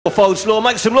Fourfold Slaw.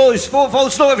 Make some noise.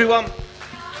 Fourfold Slaw, everyone.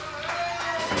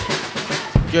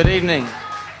 Good evening.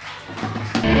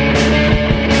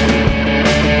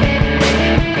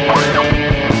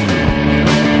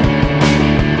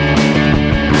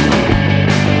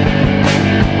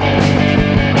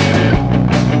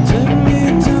 Take me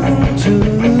down to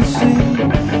the sea,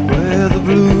 where the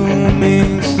blue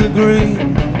meets the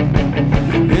green.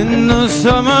 In the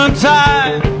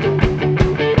summertime,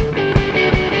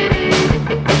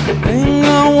 ain't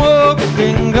got work,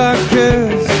 ain't got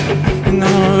cares, ain't no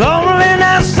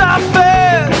loneliness I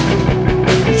feel,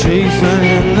 chasing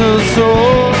in the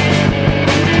soul.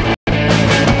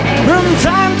 From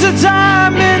time to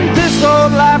time in this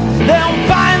old life, they'll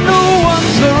find the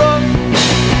ones that are.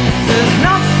 There's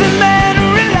nothing better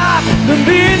in life than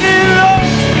being in love.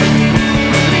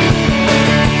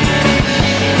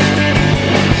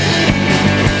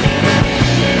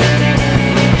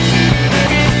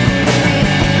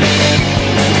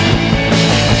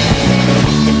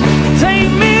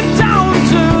 Take me down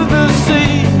to the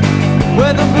sea,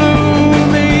 where the blue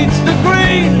meets the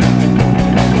green.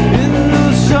 In the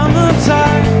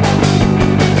summertime,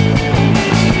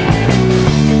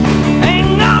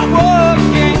 ain't got work,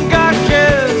 ain't got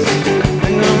cares,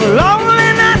 ain't no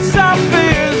loneliness I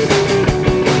fears,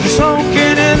 just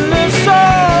soaking in the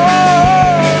soul.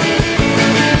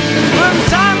 From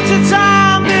time to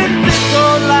time in this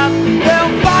old life,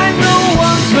 they'll find the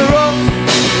ones that are.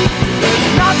 There's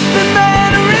nothing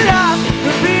better in life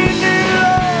than being in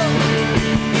love.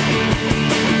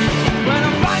 When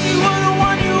I find you and I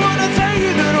want you, wanna tell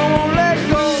you that I won't let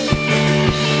go.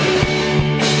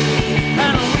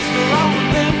 And I wish the wrong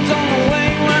things on the way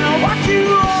when I watch you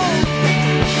roll.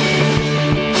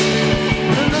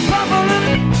 And the bubble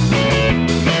in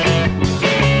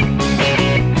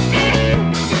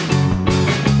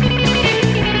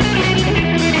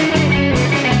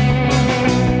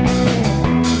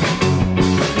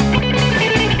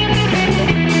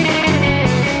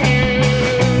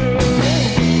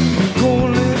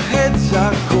call it heads, I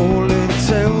call it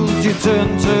tails. You turn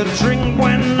to drink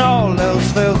when all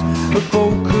else fails. A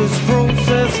focused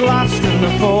process lost in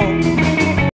the fall.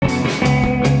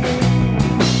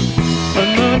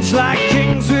 Emerge like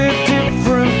kings with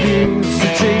different views. To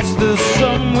chase the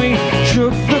sun, we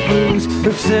shook the blues.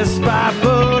 Obsessed by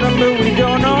boredom, but we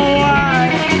don't know why.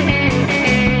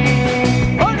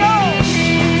 Oh no!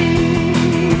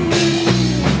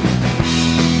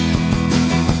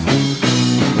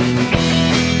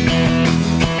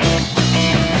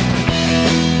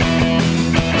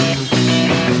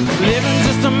 Living's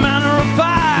just a matter of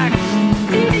fact.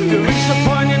 You reach the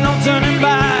point, you're no turning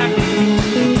back.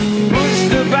 Push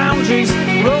the boundaries,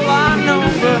 roll on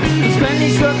over. Spend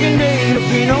each working day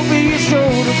looking over your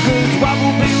shoulder. Cause what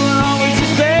will be will always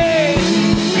stay.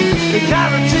 The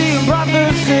clarity and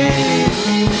prophecy.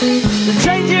 They're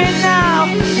changing now,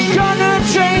 you're gonna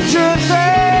change a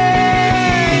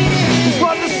thing. It's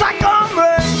what the cycle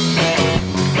brings.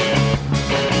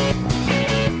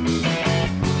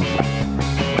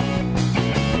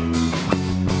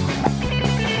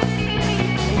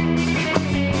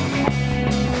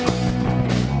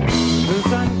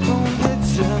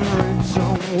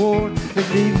 It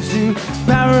leaves you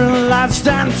paralyzed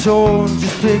and torn.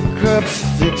 Just pick up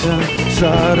sticks and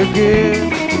start again.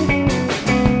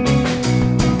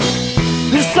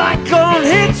 The cyclone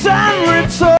hits and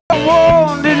rips a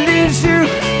wound. It leaves you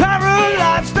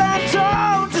paralyzed and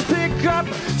torn. Just pick up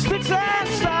sticks and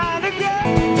start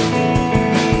again.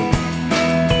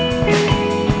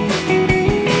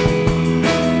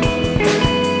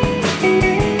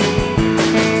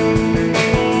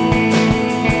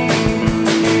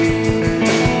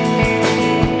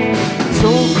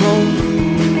 So cold,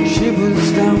 shivers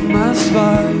down my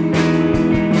spine.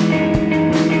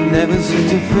 Never seem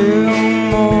to feel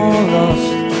more lost.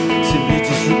 Simply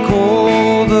just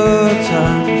recall the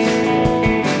times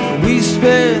we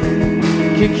spent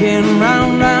kicking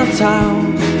round our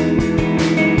town.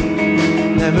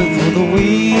 Never thought that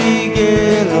we'd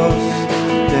get lost.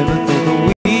 Never thought that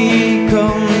we'd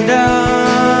come down.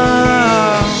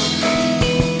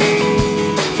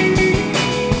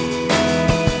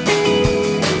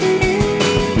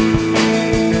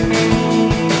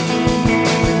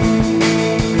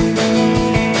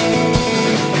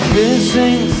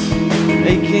 Piercings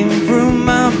aching through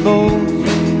my bones,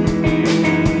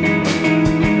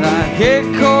 like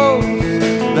echoes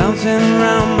bouncing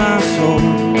around my soul.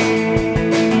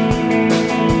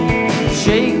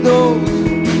 Shake those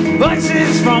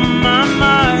voices from my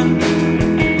mind.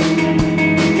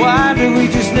 Why do we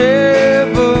just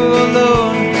never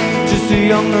learn? Just too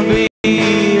young to be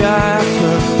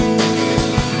after.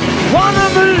 Wanna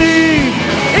believe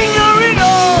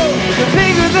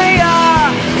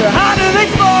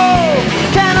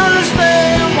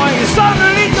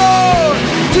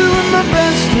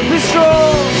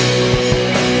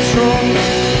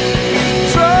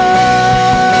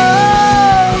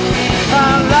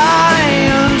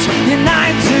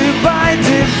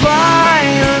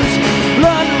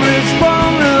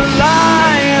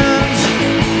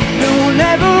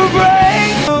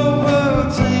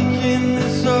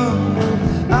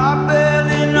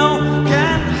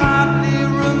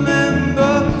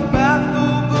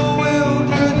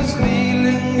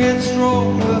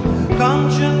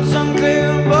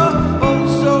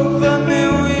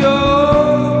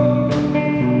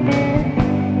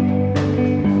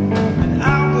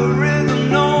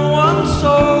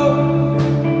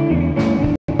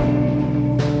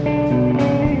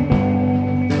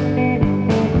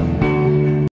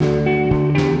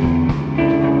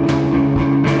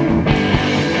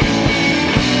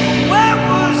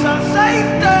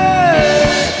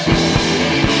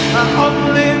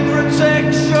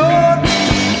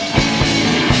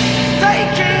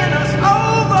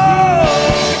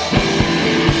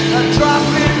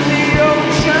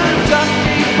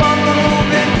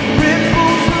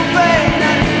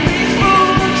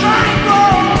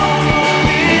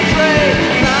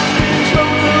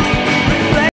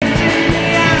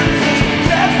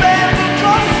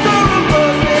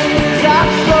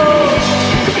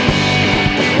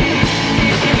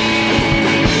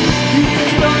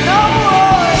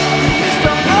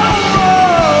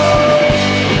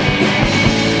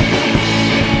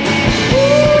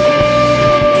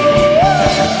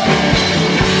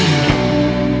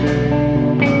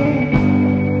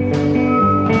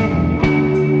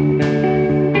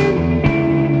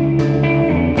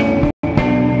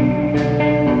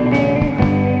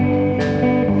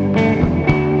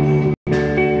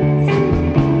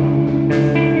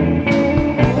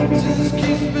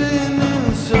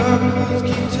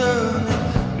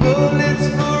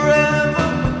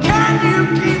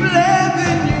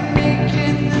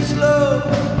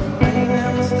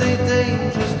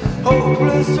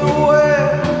hopeless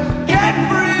away. Get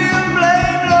free and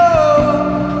blame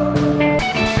love.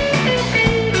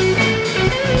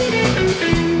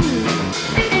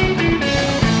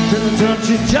 Till the touch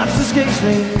of just escapes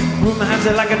me. Rumor has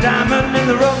it like a diamond in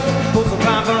the rough. Pulls the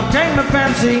fire from came my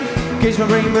fancy. Gauge my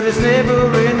brain, but it's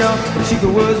never enough.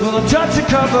 Secret words will not judge a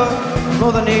cover.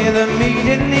 More than hear them meet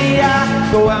in the eye.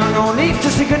 Go out, no need to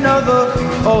seek another.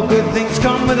 All good things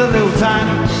come with a little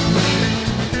time.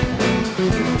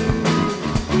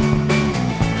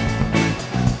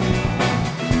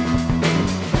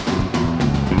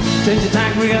 Change the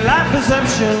tank, realize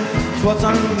perception. It's what's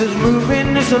under this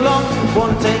moving this along.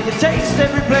 Wanna take a taste,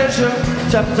 every pleasure.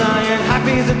 Tap tired,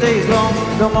 happy as the day's long.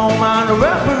 No more mind or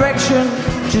direction.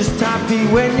 Just happy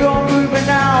when you're moving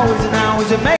now.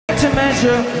 Is it made to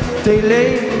measure? Day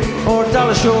late or a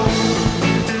dollar short?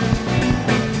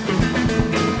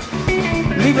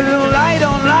 Leave a little light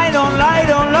on, light on, light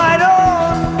on, light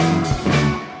on.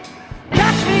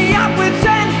 Catch me up with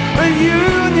 10, a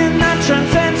union that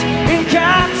transcends.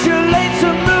 Encapsulates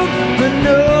a mood, but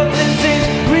nothing seems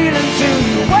real until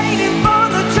you're waiting for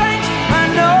the change. I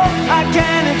know I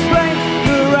can't explain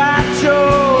the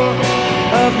rapture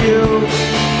of you.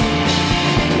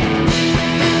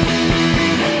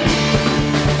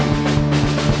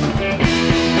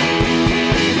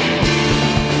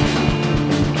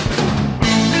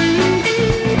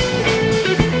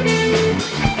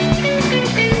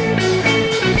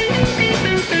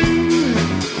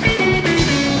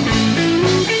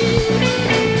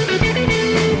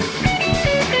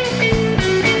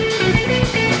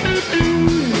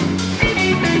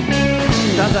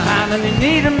 Does a hand and you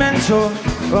need a mentor.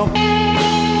 Well,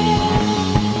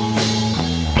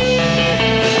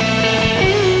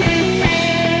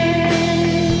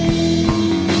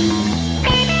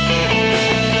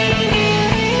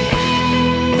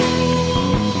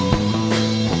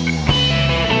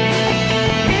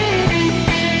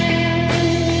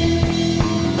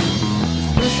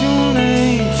 special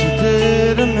nature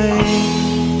did a me.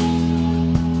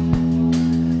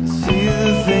 See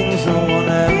the things no one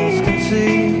else can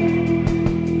see.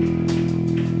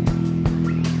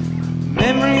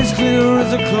 Memories clear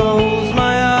as I close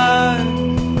my eyes.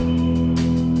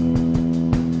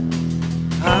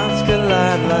 Hearts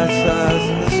collide like stars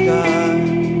in the sky.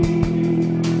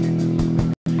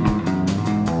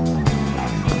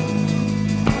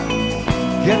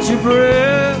 Get your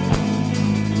breath.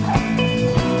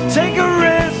 Take a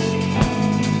risk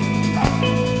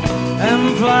and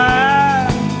fly.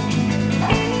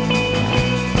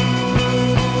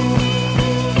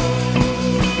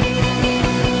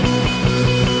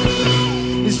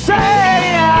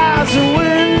 Say as a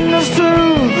witness to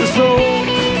the soul.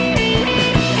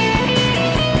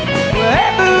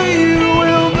 Wherever you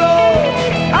will go,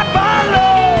 I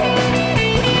follow.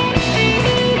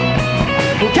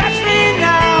 Well, catch me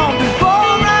now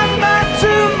before I'm back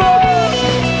too much.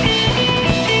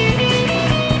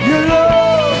 Your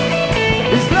love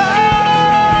is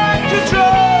like a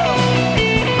drug,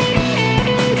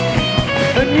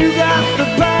 and you got the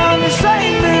power to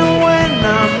save me when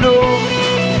I'm low.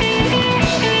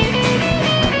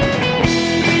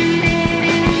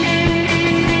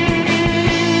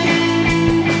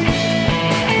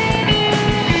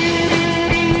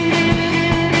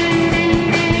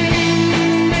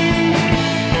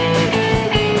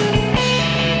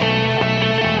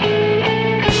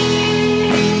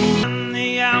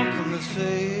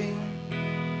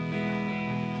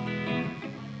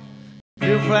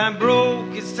 If I'm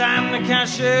broke, it's time to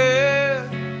cash it.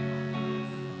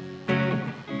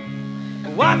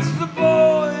 What's the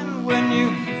point when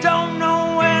you don't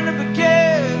know when to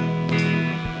begin?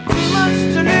 Too much,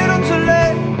 too little, too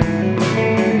late.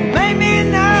 Maybe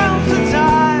now's the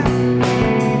time.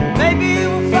 Maybe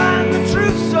we'll find the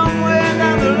truth somewhere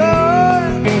down the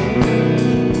line.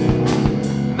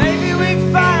 Maybe we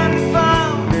finally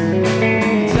found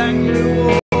exactly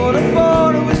what I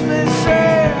thought it was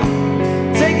missing.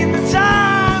 Taking the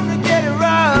time to get it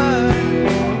right.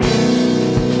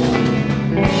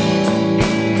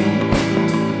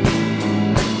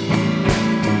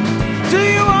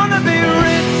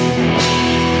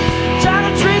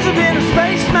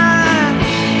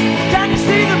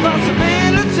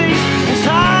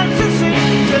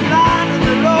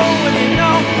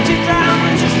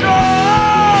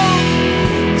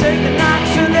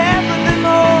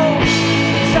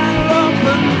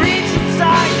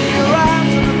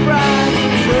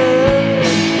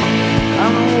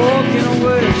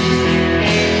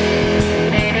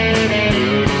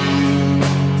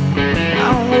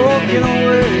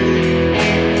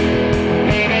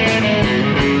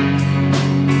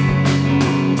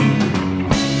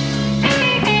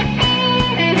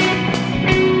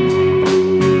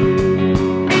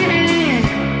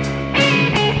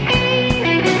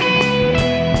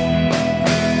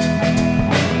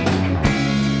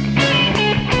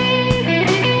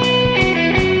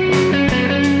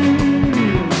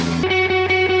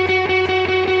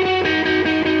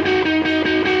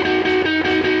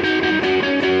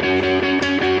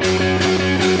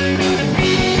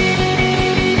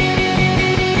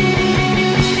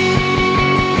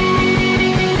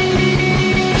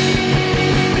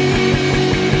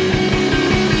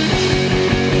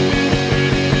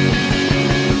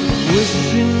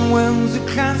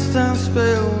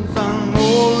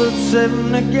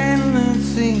 7 again it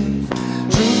seems.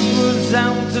 Truth was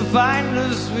out to find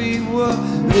us, we were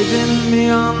living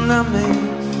beyond our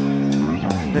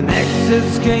means. The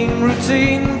nexus came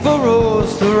routine for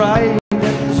us, the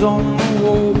writings on the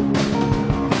wall.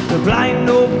 The blind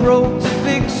hope broke to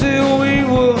fix it, we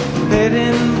were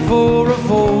heading for a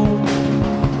fall.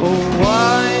 Oh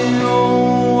why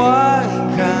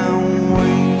can't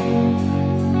we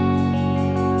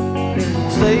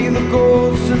stay the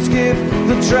course and skip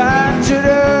the tragedy?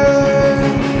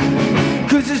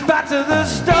 'Cause it's back to the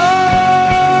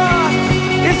start,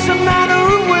 it's a matter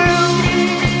of will.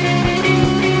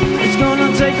 It's gonna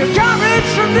take a courage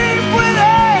from deep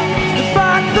within to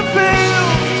fight the bill.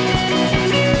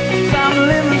 Time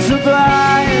limits are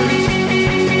blind,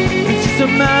 it's just a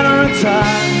matter of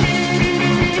time.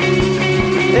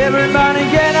 Everybody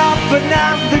get up and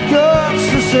have the guts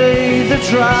to say they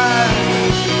tried.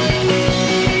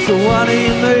 So what are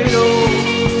you made of?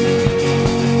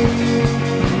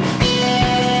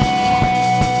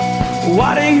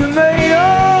 What are you made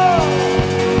of?